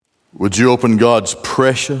Would you open God's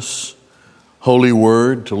precious, holy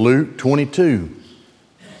word to Luke 22?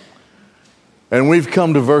 And we've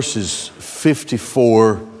come to verses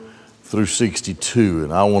 54 through 62,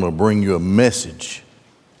 and I want to bring you a message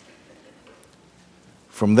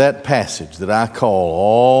from that passage that I call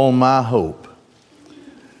All My Hope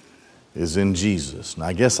is in Jesus. And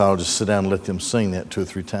I guess I'll just sit down and let them sing that 2 or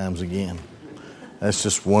 3 times again. That's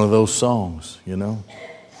just one of those songs, you know.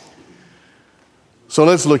 So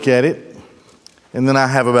let's look at it. And then I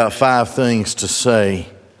have about 5 things to say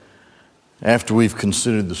after we've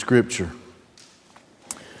considered the scripture.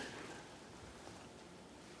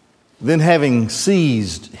 Then having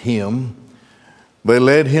seized him, they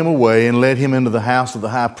led him away and led him into the house of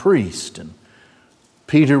the high priest. And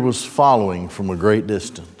Peter was following from a great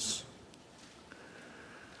distance.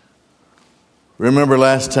 Remember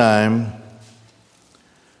last time,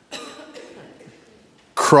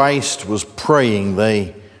 Christ was praying.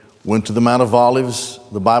 They went to the Mount of Olives,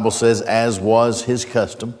 the Bible says, as was his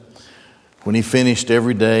custom. When he finished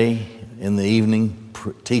every day in the evening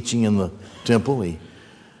teaching in the temple,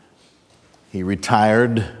 he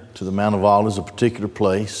retired to the Mount of Olives, a particular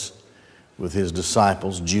place, with his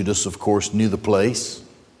disciples. Judas, of course, knew the place.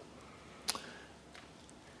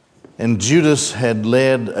 And Judas had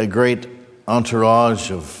led a great entourage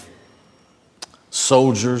of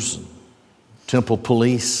soldiers, temple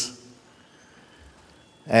police,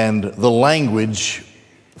 and the language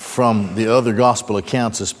from the other gospel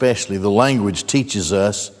accounts especially, the language teaches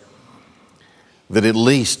us that at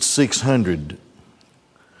least 600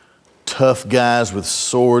 tough guys with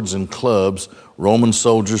swords and clubs, Roman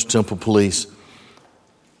soldiers, temple police,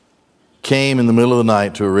 came in the middle of the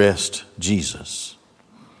night to arrest Jesus.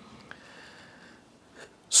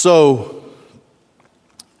 So,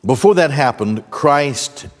 before that happened,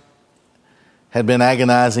 Christ had been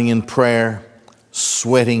agonizing in prayer,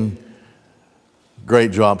 sweating great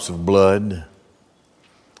drops of blood.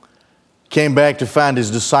 Came back to find his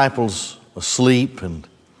disciples asleep and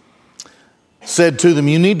said to them,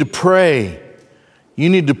 you need to pray. You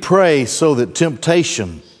need to pray so that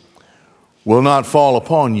temptation will not fall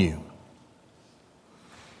upon you.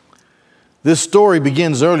 This story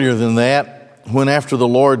begins earlier than that, when after the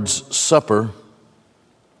Lord's Supper,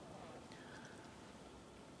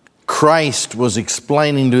 Christ was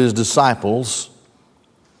explaining to his disciples,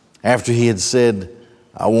 after he had said,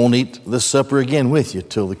 I won't eat this supper again with you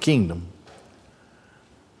till the kingdom.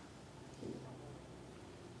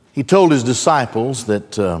 He told his disciples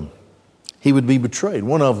that he would be betrayed.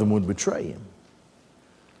 One of them would betray him.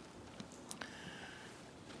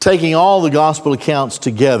 Taking all the gospel accounts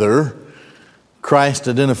together, Christ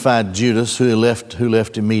identified Judas, who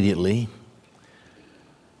left immediately.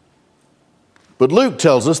 But Luke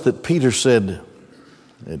tells us that Peter said,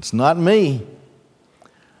 it's not me.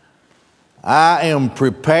 I am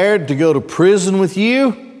prepared to go to prison with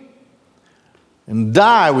you and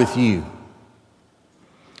die with you.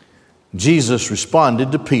 Jesus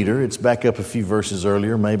responded to Peter. It's back up a few verses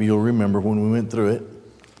earlier. Maybe you'll remember when we went through it.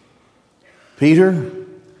 Peter,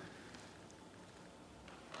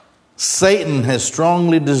 Satan has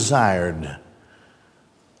strongly desired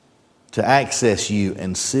to access you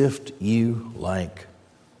and sift you like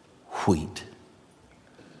wheat.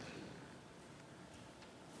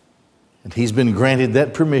 And he's been granted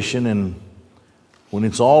that permission, and when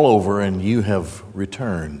it's all over and you have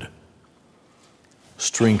returned,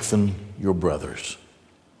 strengthen your brothers.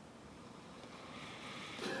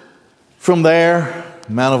 From there,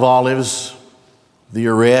 Mount of Olives, the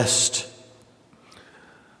arrest,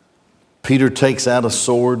 Peter takes out a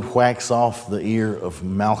sword, whacks off the ear of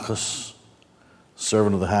Malchus,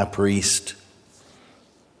 servant of the high priest,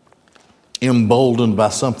 emboldened by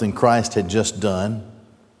something Christ had just done.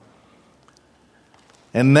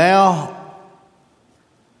 And now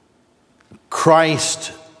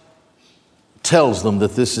Christ tells them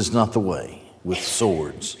that this is not the way with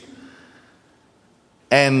swords.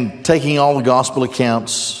 And taking all the gospel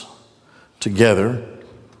accounts together,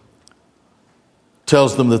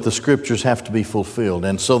 tells them that the scriptures have to be fulfilled.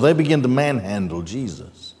 And so they begin to manhandle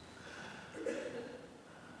Jesus.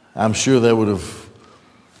 I'm sure they would have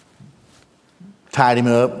tied him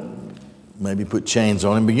up, maybe put chains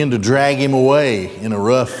on him, begin to drag him away in a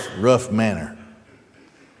rough manner.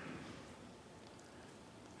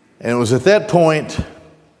 And it was at that point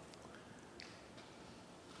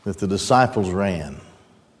that the disciples ran,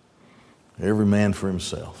 every man for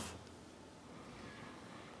himself.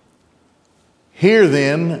 Here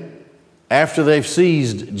then, after they've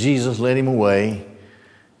seized Jesus, led him away,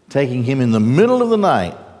 taking him in the middle of the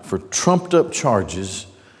night for trumped up charges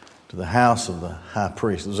to the house of the high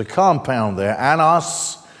priest. There's a compound there,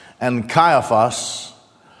 Annas and Caiaphas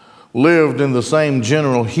lived in the same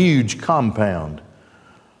general huge compound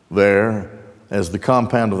there as the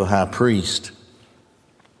compound of the high priest.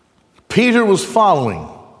 Peter was following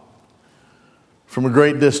from a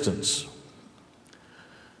great distance.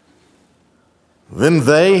 Then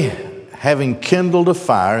they, having kindled a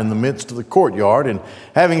fire in the midst of the courtyard, and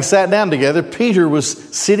having sat down together, Peter was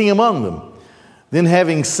sitting among them. Then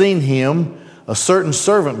having seen him, a certain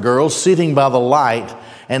servant girl sitting by the light,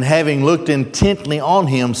 and having looked intently on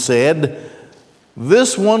him, said,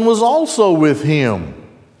 "This one was also with him."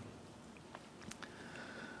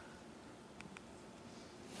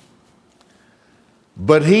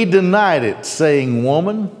 But he denied it, saying,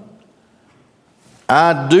 "Woman,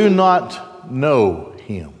 I do not know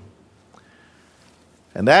him."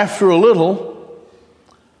 And after a little,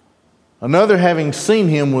 another, having seen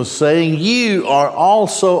him, was saying, "You are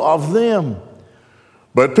also of them."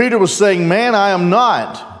 But Peter was saying, "Man, I am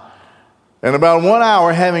not." And about 1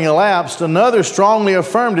 hour having elapsed, another strongly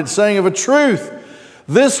affirmed it, saying, "Of a truth,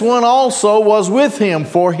 this one also was with him,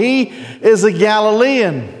 for he is a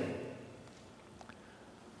Galilean."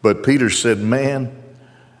 But Peter said, "Man,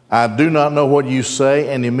 I do not know what you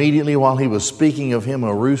say." And immediately while he was speaking of him,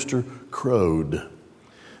 a rooster crowed.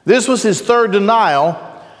 This was his third denial.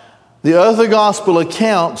 The other gospel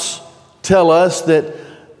accounts tell us that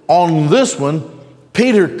on this one,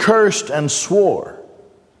 Peter cursed and swore.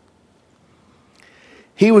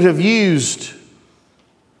 He would have used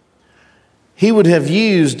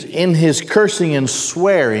in his cursing and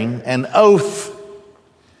swearing an oath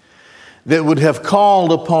that would have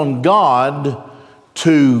called upon God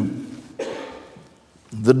to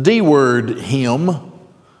the D word him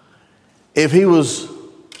if he was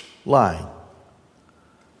lying.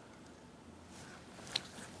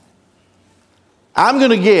 I'm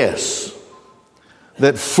going to guess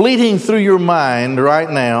that fleeting through your mind right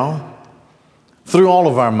now, through all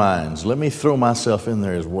of our minds, let me throw myself in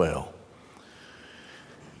there as well,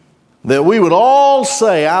 that we would all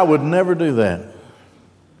say, "I would never do that."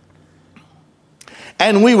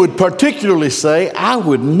 And we would particularly say, "I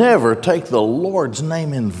would never take the Lord's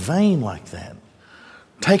name in vain like that.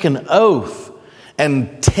 Take an oath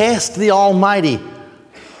and test the Almighty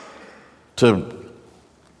to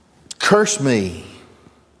curse me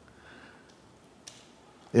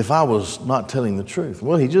if I was not telling the truth."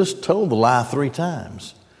 Well, he just told the lie 3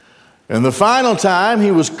 times. And the final time, he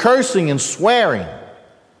was cursing and swearing.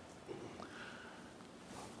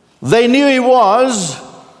 They knew he was,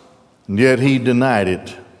 and yet he denied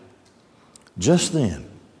it. Just then,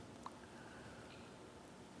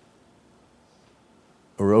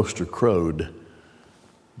 a rooster crowed.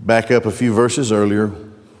 Back up a few verses earlier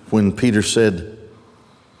when Peter said,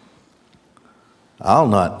 "I'll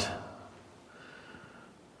not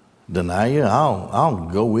deny you. I'll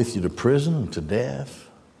go with you to prison and to death."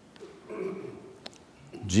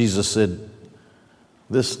 Jesus said,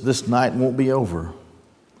 this night won't be over.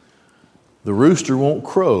 The rooster won't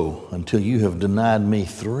crow until you have denied me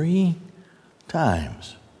 3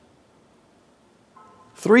 times.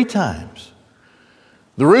 3 times.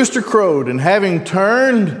 The rooster crowed, and having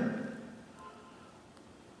turned,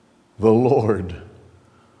 the Lord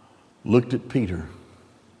looked at Peter.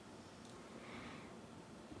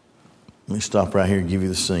 Let me stop right here and give you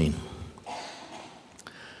the scene.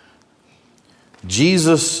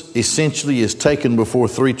 Jesus essentially is taken before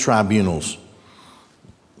 3 tribunals.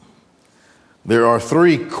 There are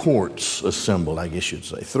 3 courts assembled, I guess you'd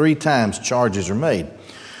say. 3 times charges are made.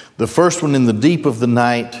 The first one in the deep of the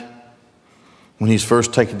night, when he's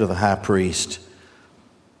first taken to the high priest.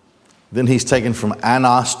 Then he's taken from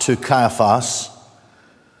Annas to Caiaphas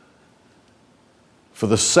for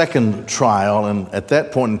the second trial. And at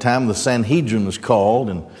that point in time, the Sanhedrin was called.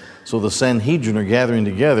 And so the Sanhedrin are gathering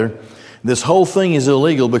together. This whole thing is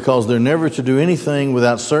illegal because they're never to do anything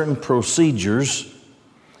without certain procedures.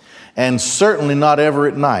 And certainly not ever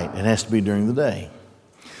at night. It has to be during the day.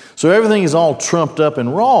 So everything is all trumped up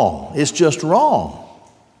and wrong. It's just wrong.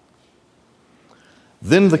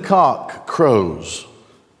 Then the cock crows.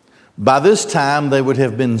 By this time, they would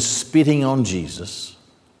have been spitting on Jesus.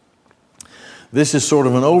 This is sort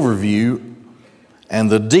of an overview, and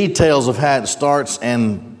the details of how it starts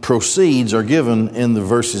and proceeds are given in the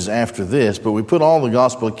verses after this. But we put all the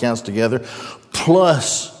gospel accounts together,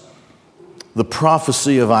 plus the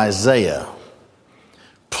prophecy of Isaiah,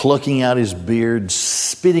 plucking out his beard,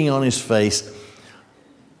 spitting on his face,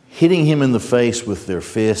 hitting him in the face with their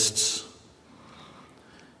fists,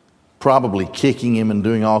 probably kicking him and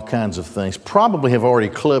doing all kinds of things. Probably have already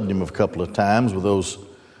clubbed him a couple of times with those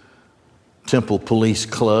temple police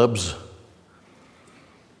clubs.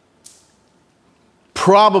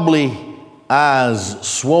 probably eyes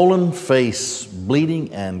swollen, face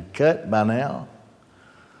bleeding and cut by now.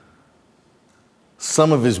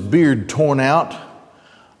 Some of his beard torn out,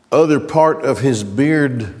 other part of his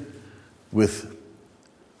beard with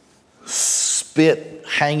spit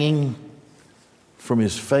hanging from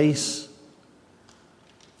his face.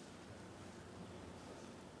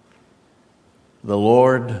 The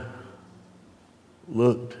Lord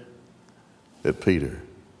looked at Peter.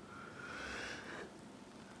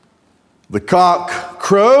 The cock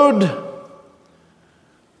crowed.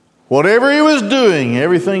 Whatever he was doing,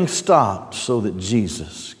 everything stopped so that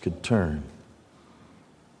Jesus could turn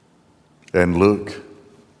and look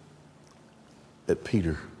at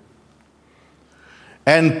Peter.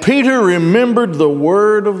 And Peter remembered the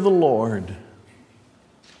word of the Lord,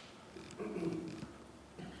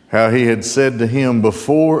 how he had said to him,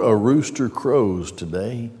 before a rooster crows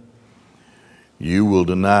today, you will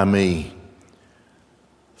deny me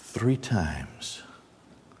 3 times.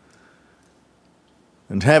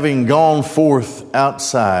 And having gone forth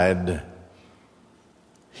outside,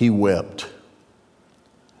 he wept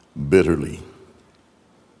bitterly.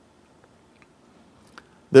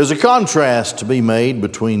 There's a contrast to be made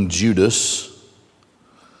between Judas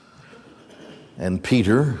and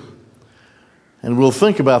Peter, and we'll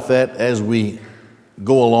think about that as we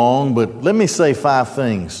go along, but let me say 5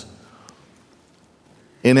 things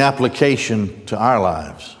in application to our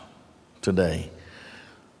lives today.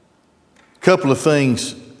 A couple of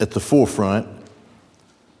things at the forefront.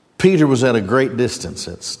 Peter was at a great distance,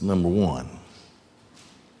 that's number 1.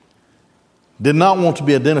 Did not want to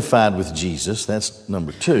be identified with Jesus, that's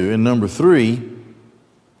number 2. And number 3,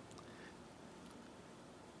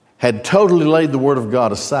 had totally laid the Word of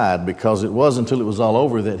God aside, because it wasn't until it was all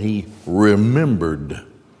over that he remembered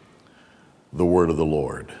the Word of the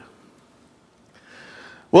Lord.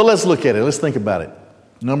 Well, let's look at it. Let's think about it.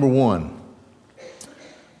 Number 1,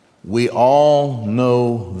 we all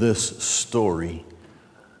know this story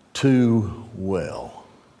too well.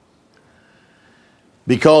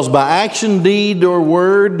 Because by action, deed, or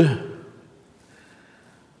word,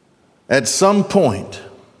 at some point,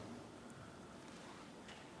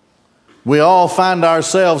 we all find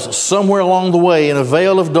ourselves somewhere along the way in a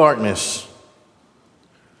veil of darkness,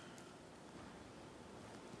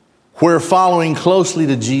 where following closely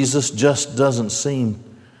to Jesus just doesn't seem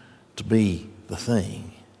to be the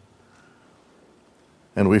thing.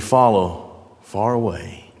 And we follow far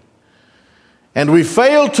away. And we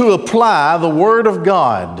fail to apply the Word of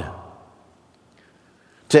God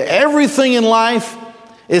to everything in life,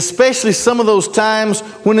 especially some of those times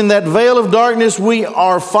when in that veil of darkness we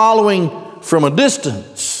are following from a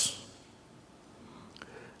distance.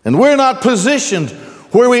 And we're not positioned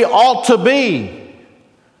where we ought to be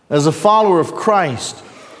as a follower of Christ.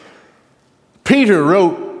 Peter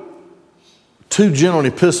wrote 2 general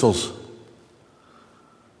epistles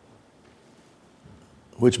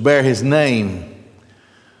which bear his name.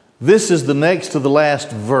 This is the next to the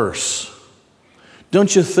last verse.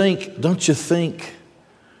 Don't you think,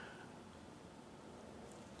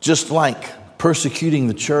 just like persecuting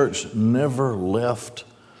the church never left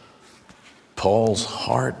Paul's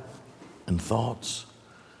heart and thoughts?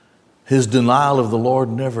 His denial of the Lord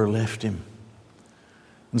never left him.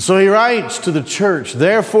 And so he writes to the church,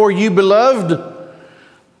 therefore, you beloved,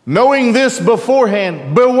 knowing this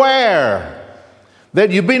beforehand, beware that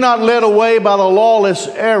you be not led away by the lawless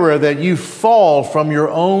error, that you fall from your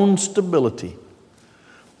own stability.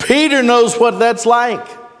 Peter knows what that's like.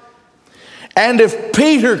 And if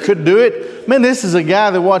Peter could do it, man, this is a guy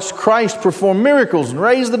that watched Christ perform miracles and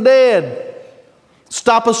raise the dead,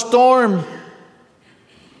 stop a storm,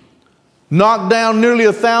 knock down nearly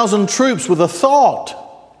 1,000 troops with a thought.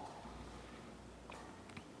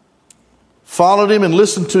 Followed him and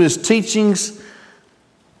listened to his teachings.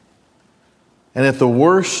 And at the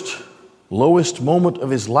worst, lowest moment of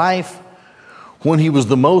his life, when he was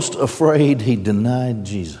the most afraid, he denied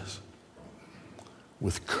Jesus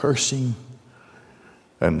with cursing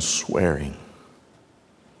and swearing.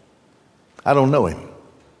 I don't know him.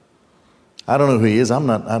 I don't know who he is.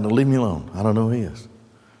 Leave me alone. I don't know who he is.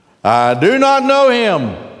 I do not know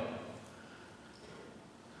him.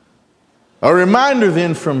 A reminder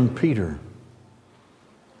then from Peter.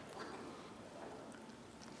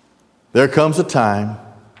 There comes a time,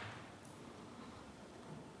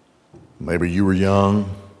 maybe you were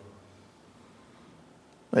young,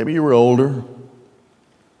 maybe you were older,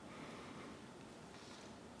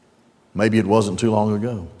 maybe it wasn't too long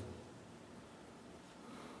ago,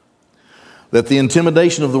 that the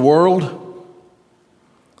intimidation of the world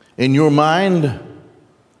in your mind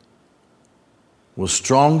was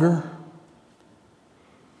stronger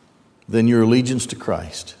than your allegiance to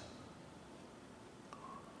Christ.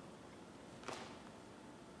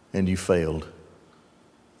 And you failed.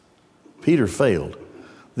 Peter failed.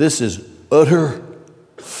 This is utter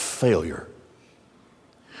failure.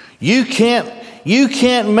 You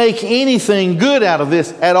can't make anything good out of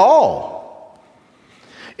this at all.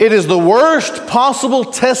 It is the worst possible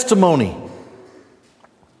testimony,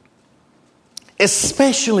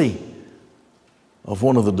 especially of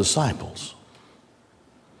one of the disciples.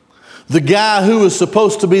 The guy who was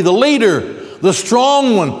supposed to be the leader, the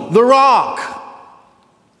strong one, the rock.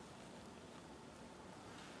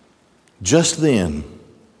 Just then,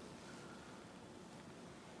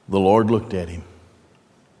 the Lord looked at him.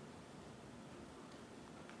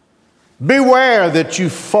 Beware that you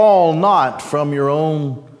fall not from your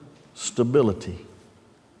own stability,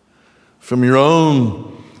 from your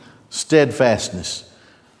own steadfastness.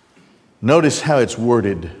 Notice how it's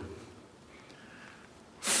worded.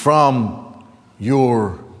 From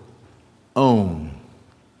your own.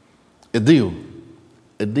 Idio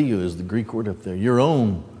is the Greek word up there. Your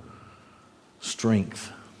own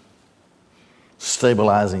strength.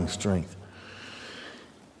 Stabilizing strength.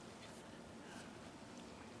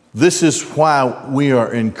 This is why we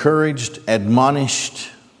are encouraged, admonished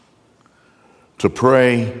to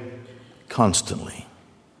pray constantly.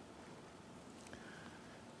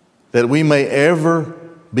 That we may ever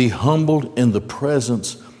be humbled in the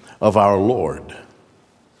presence of our Lord.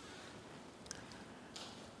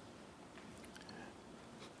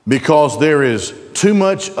 Because there is too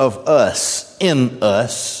much of us in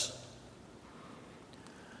us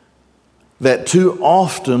that too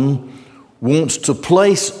often wants to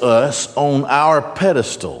place us on our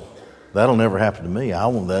pedestal. That'll never happen to me. I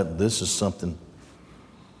want that. This is something.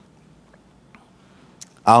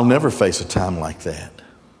 I'll never face a time like that.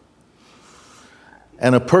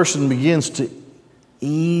 And a person begins to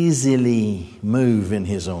easily move in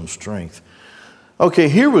his own strength. Okay,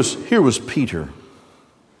 here was Peter.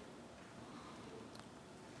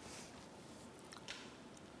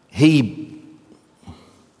 He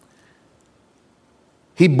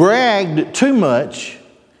bragged too much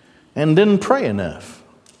and didn't pray enough.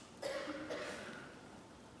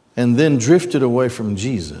 And then drifted away from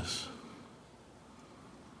Jesus.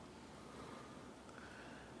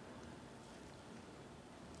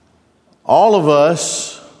 All of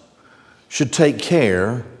us should take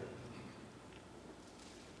care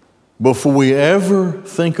before we ever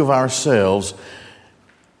think of ourselves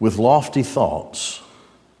with lofty thoughts.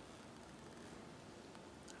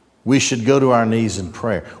 We should go to our knees in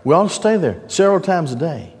prayer. We ought to stay there several times a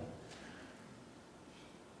day.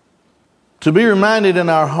 To be reminded in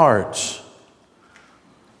our hearts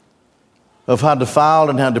of how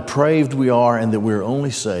defiled and how depraved we are, and that we're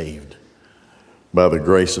only saved by the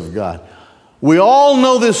grace of God. We all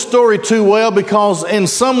know this story too well because in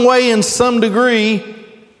some way, in some degree,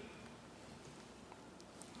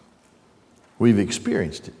 we've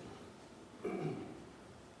experienced it.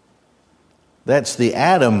 That's the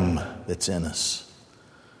Adam that's in us.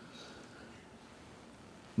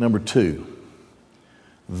 Number 2,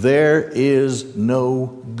 there is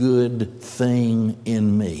no good thing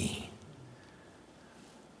in me.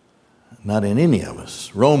 Not in any of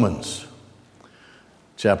us. Romans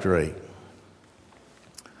chapter 8.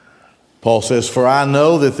 Paul says, for I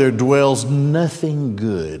know that there dwells nothing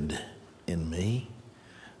good in me,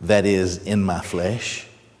 that is, in my flesh.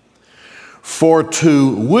 For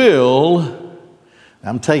to will,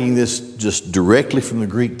 I'm taking this just directly from the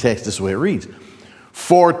Greek text, this is the way it reads.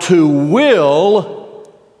 For to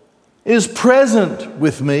will is present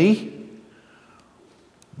with me,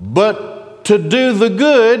 but to do the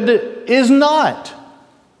good is not.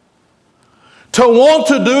 To want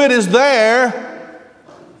to do it is there,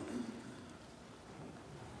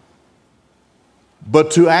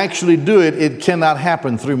 but to actually do it, it cannot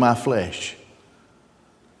happen through my flesh.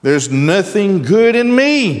 There's nothing good in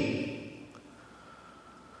me.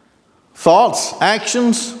 Thoughts,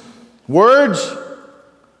 actions, words.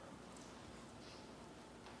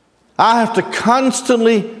 I have to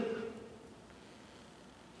constantly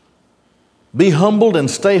be humbled and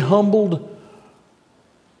stay humbled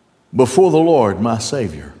before the Lord, my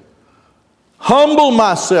Savior. Humble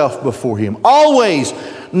myself before Him. Always.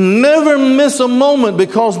 Never miss a moment,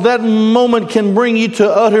 because that moment can bring you to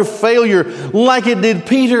utter failure like it did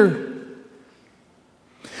Peter.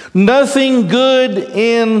 Nothing good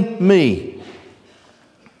in me.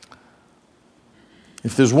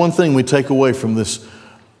 If there's one thing we take away from this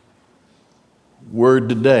word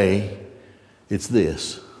today, it's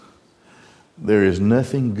this. There is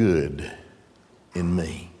nothing good in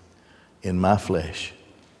me, in my flesh.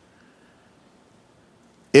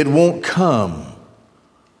 It won't come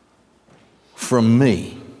from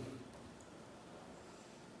me.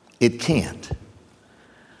 It can't.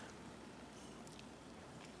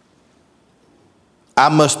 I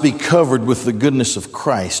must be covered with the goodness of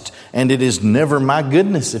Christ, and it is never my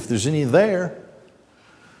goodness. If there's any there,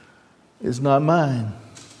 it's not mine.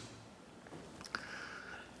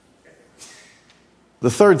 The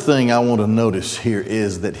third thing I want to notice here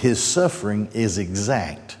is that his suffering is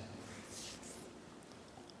exact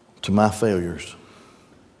to my failures.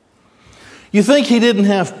 You think he didn't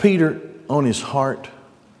have Peter on his heart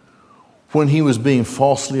when he was being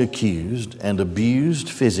falsely accused and abused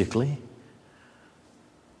physically?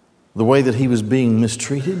 The way that he was being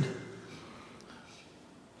mistreated?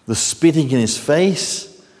 The spitting in his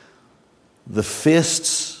face? The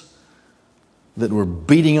fists that were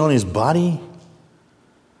beating on his body?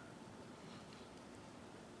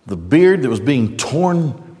 The beard that was being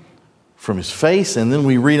torn from his face, and then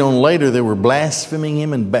we read on later they were blaspheming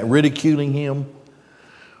him and ridiculing him.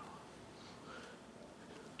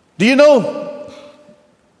 Do you know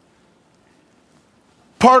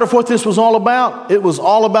part of what this was all about? It was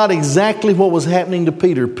all about exactly what was happening to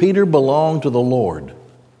Peter. Peter belonged to the Lord,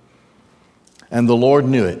 and the Lord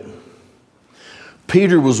knew it.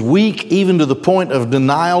 Peter was weak even to the point of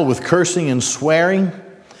denial with cursing and swearing.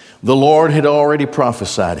 The Lord had already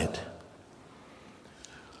prophesied it.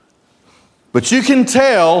 But you can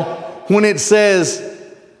tell when it says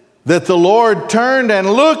that the Lord turned and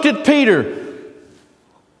looked at Peter,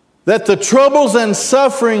 that the troubles and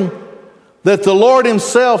suffering that the Lord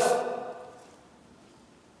himself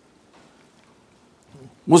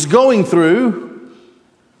was going through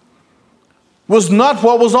was not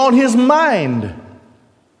what was on his mind.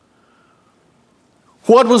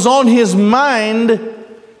 What was on his mind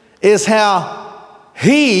is how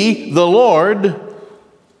he, the Lord,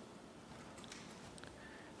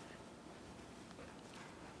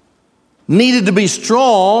 needed to be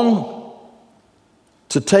strong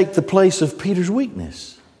to take the place of Peter's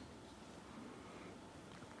weakness.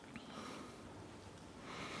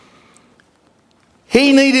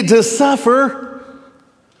 He needed to suffer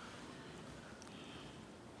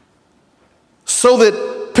so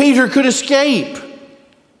that Peter could escape.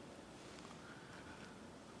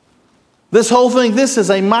 This whole thing, this is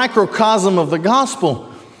a microcosm of the gospel.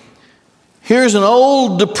 Here's an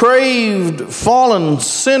old, depraved, fallen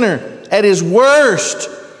sinner at his worst.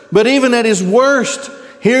 But even at his worst,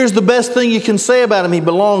 here's the best thing you can say about him. He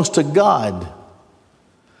belongs to God.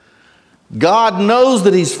 God knows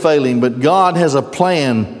that he's failing, but God has a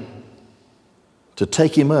plan to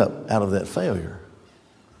take him up out of that failure.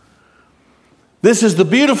 This is the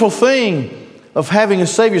beautiful thing of having a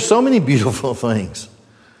Savior. So many beautiful things.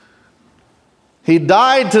 He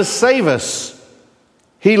died to save us.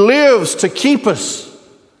 He lives to keep us.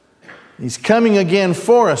 He's coming again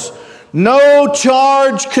for us. No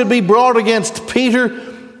charge could be brought against Peter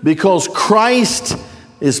because Christ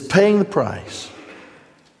is paying the price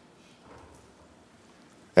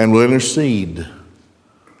and will intercede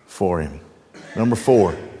for him. Number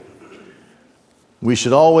 4, we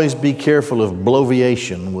should always be careful of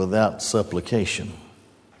bloviation without supplication.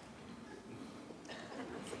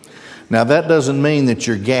 Now, that doesn't mean that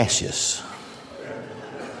you're gaseous.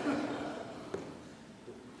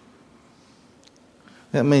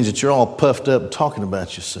 That means that you're all puffed up talking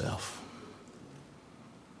about yourself.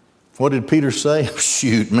 What did Peter say?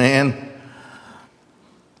 Shoot, man.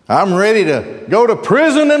 I'm ready to go to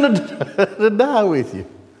prison and to die with you.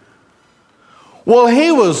 Well,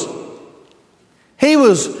 he was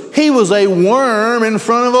a worm in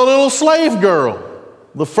front of a little slave girl.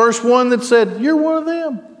 The first one that said, "You're one of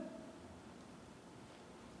them."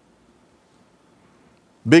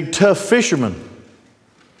 Big tough fisherman.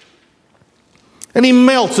 And he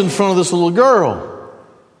melts in front of this little girl.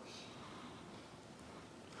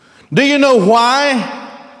 Do you know why?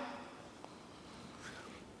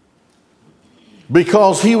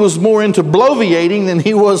 Because he was more into bloviating than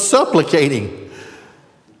he was supplicating.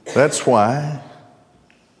 That's why.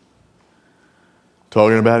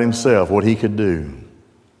 Talking about himself, what he could do.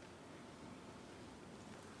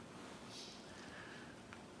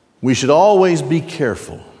 We should always be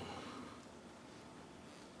careful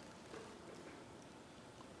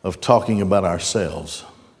of talking about ourselves,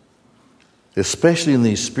 especially in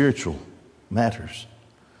these spiritual matters.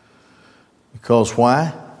 Because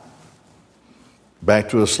why? Back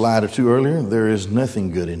to a slide or two earlier, there is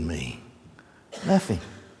nothing good in me. Nothing.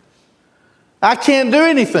 I can't do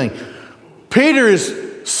anything. Peter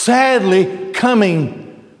is sadly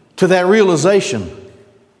coming to that realization.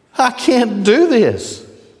 I can't do this.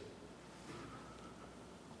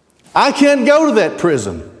 I can't go to that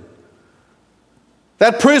prison.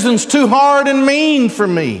 That prison's too hard and mean for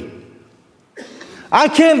me. I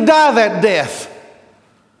can't die that death.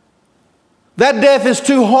 That death is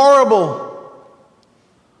too horrible.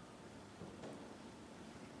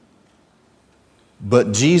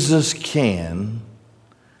 But Jesus can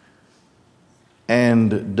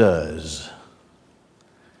and does.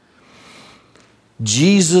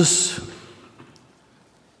 Jesus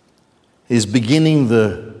is beginning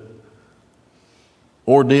the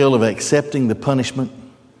ordeal of accepting the punishment,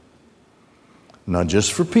 not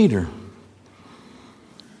just for Peter,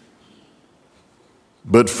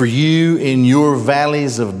 but for you in your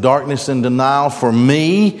valleys of darkness and denial, for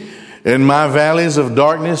me in my valleys of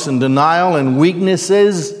darkness and denial and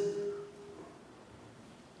weaknesses.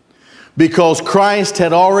 Because Christ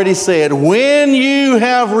had already said, when you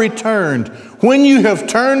have returned, when you have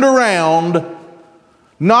turned around,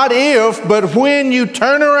 not if, but when you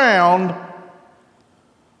turn around,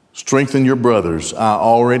 strengthen your brothers. I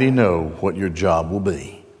already know what your job will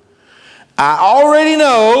be. I already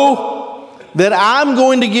know that I'm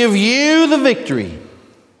going to give you the victory.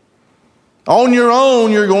 On your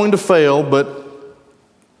own, you're going to fail, but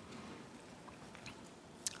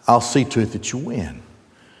I'll see to it that you win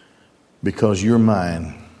because you're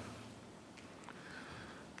mine.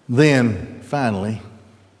 Then, finally,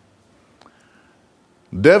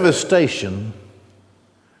 devastation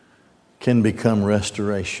can become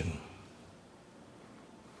restoration.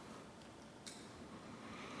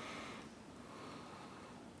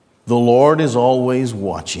 The Lord is always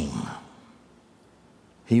watching.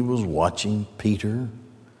 He was watching Peter.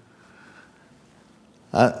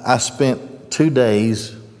 I spent 2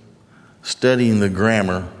 days studying the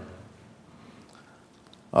grammar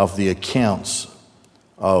of the accounts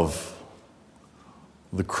of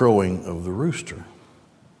the crowing of the rooster.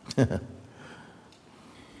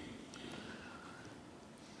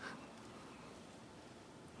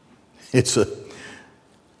 It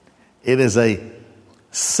is a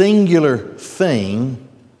singular thing,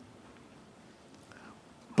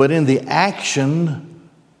 but in the action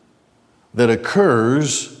that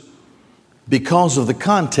occurs, because of the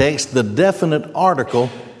context, the definite article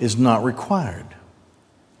is not required.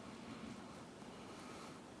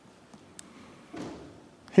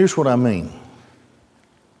 Here's what I mean.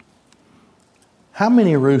 How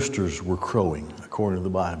many roosters were crowing according to the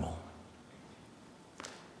Bible?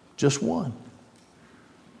 Just one.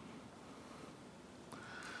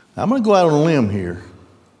 I'm going to go out on a limb here.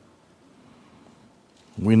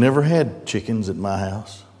 We never had chickens at my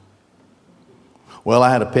house. Well,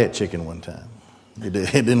 I had a pet chicken one time. It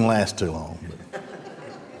didn't last too long. But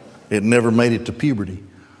it never made it to puberty.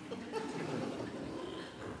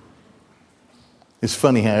 It's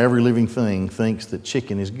funny how every living thing thinks that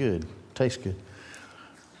chicken is good, tastes good.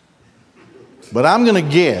 But I'm going to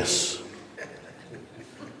guess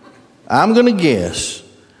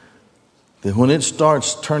that when it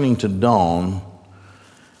starts turning to dawn,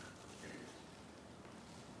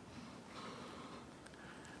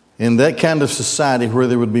 in that kind of society where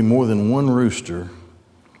there would be more than one rooster,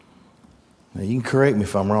 now you can correct me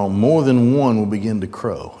if I'm wrong, more than one will begin to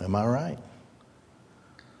crow. Am I right?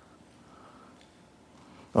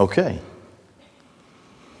 Okay.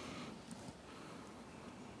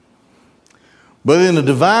 But in the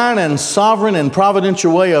divine and sovereign and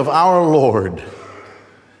providential way of our Lord,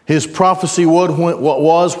 His prophecy what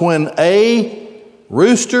was when a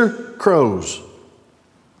rooster crows.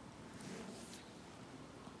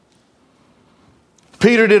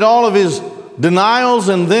 Peter did all of his denials,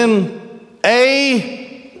 and then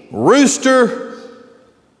a rooster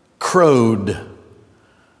crowed.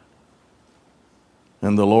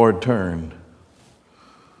 And the Lord turned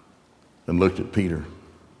and looked at Peter.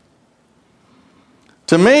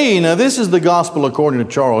 To me, now this is the gospel according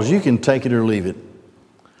to Charles. You can take it or leave it.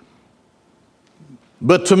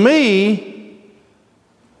 But to me,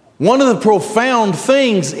 one of the profound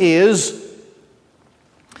things is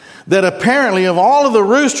that apparently of all of the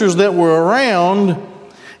roosters that were around,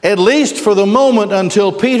 at least for the moment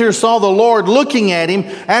until Peter saw the Lord looking at him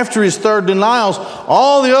after his third denials,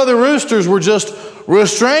 all the other roosters were just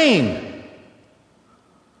restrained.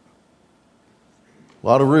 A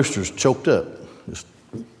lot of roosters choked up. It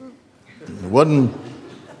wasn't.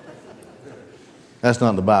 That's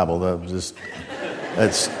not the Bible. That's.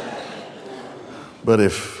 But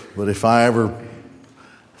if I ever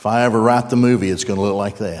write the movie, it's going to look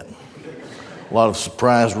like that. A lot of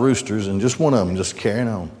surprised roosters, and just one of them just carrying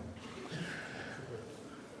on.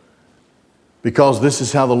 Because this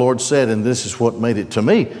is how the Lord said, and this is what made it to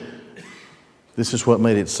me. This is what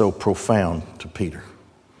made it so profound to Peter.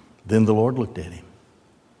 Then the Lord looked at him.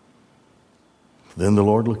 Then the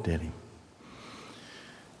Lord looked at him.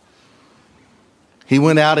 He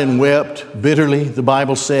went out and wept bitterly, the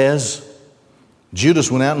Bible says. Judas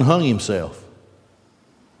went out and hung himself.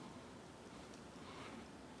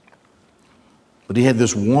 But he had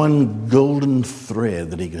this one golden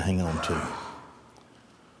thread that he could hang on to.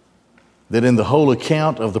 That in the whole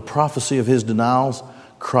account of the prophecy of his denials,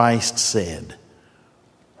 Christ said,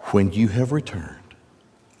 when you have returned,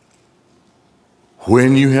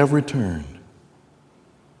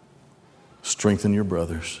 strengthen your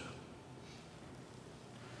brothers.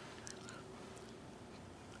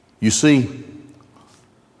 You see,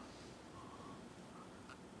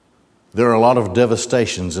 there are a lot of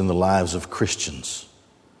devastations in the lives of Christians.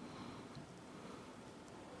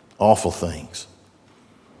 Awful things.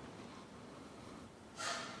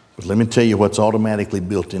 But let me tell you what's automatically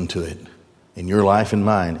built into it, in your life and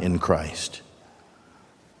mine, in Christ.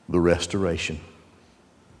 The restoration.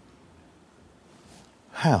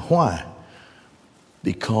 How? Why?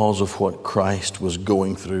 Because of what Christ was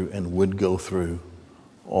going through and would go through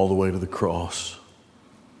all the way to the cross.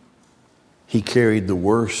 He carried the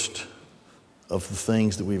worst of the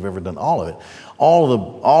things that we've ever done. All of it.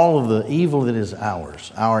 All of the evil that is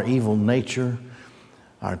ours. Our evil nature.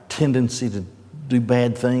 Our tendency to do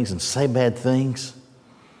bad things and say bad things.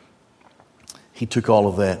 He took all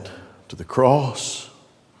of that to the cross.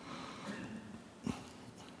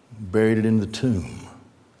 Buried it in the tomb.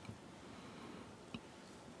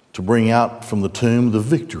 To bring out from the tomb the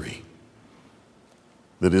victory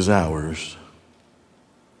that is ours.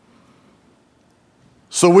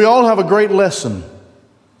 So we all have a great lesson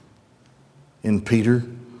in Peter,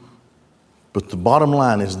 but the bottom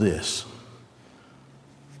line is this: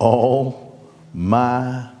 all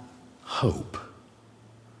my hope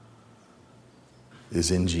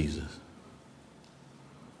is in Jesus.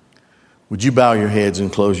 Would you bow your heads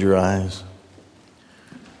and close your eyes?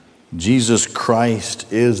 Jesus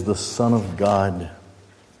Christ is the Son of God,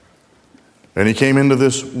 and He came into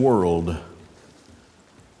this world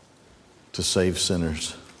to save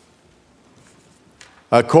sinners.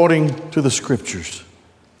 According to the Scriptures,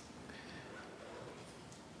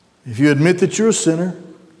 if you admit that you're a sinner,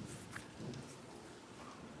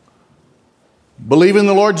 believe in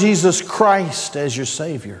the Lord Jesus Christ as your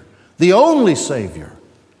Savior, the only Savior,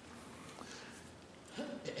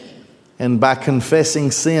 and by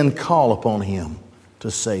confessing sin, call upon Him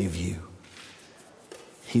to save you,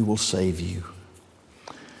 He will save you.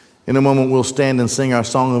 In a moment, we'll stand and sing our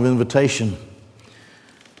song of invitation.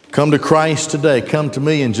 Come to Christ today. Come to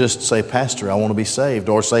me and just say, Pastor, I want to be saved.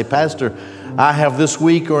 Or say, Pastor, I have this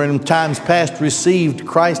week or in times past received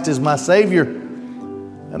Christ as my Savior.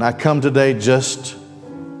 And I come today just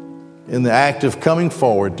in the act of coming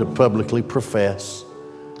forward to publicly profess.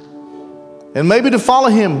 And maybe to follow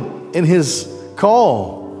Him in His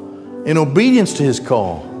call, in obedience to His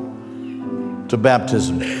call to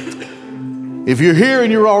baptism. If you're here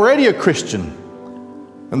and you're already a Christian,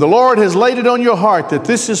 and the Lord has laid it on your heart that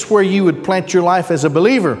this is where you would plant your life as a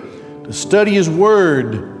believer, to study His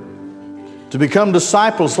Word, to become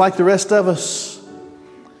disciples like the rest of us,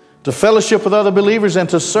 to fellowship with other believers and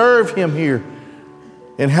to serve Him here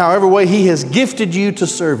in however way He has gifted you to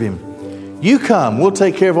serve Him, you come. We'll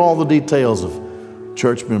take care of all the details of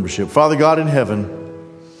church membership. Father God in heaven,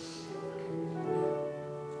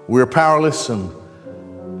 we're powerless and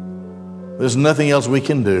there's nothing else we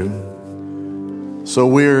can do. So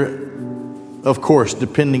we're, of course,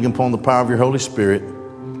 depending upon the power of your Holy Spirit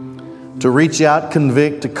to reach out,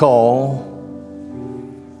 convict, to call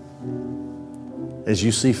as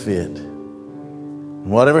you see fit.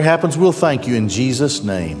 Whatever happens, we'll thank you in Jesus'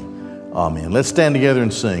 name. Amen. Let's stand together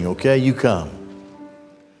and sing, okay? You come.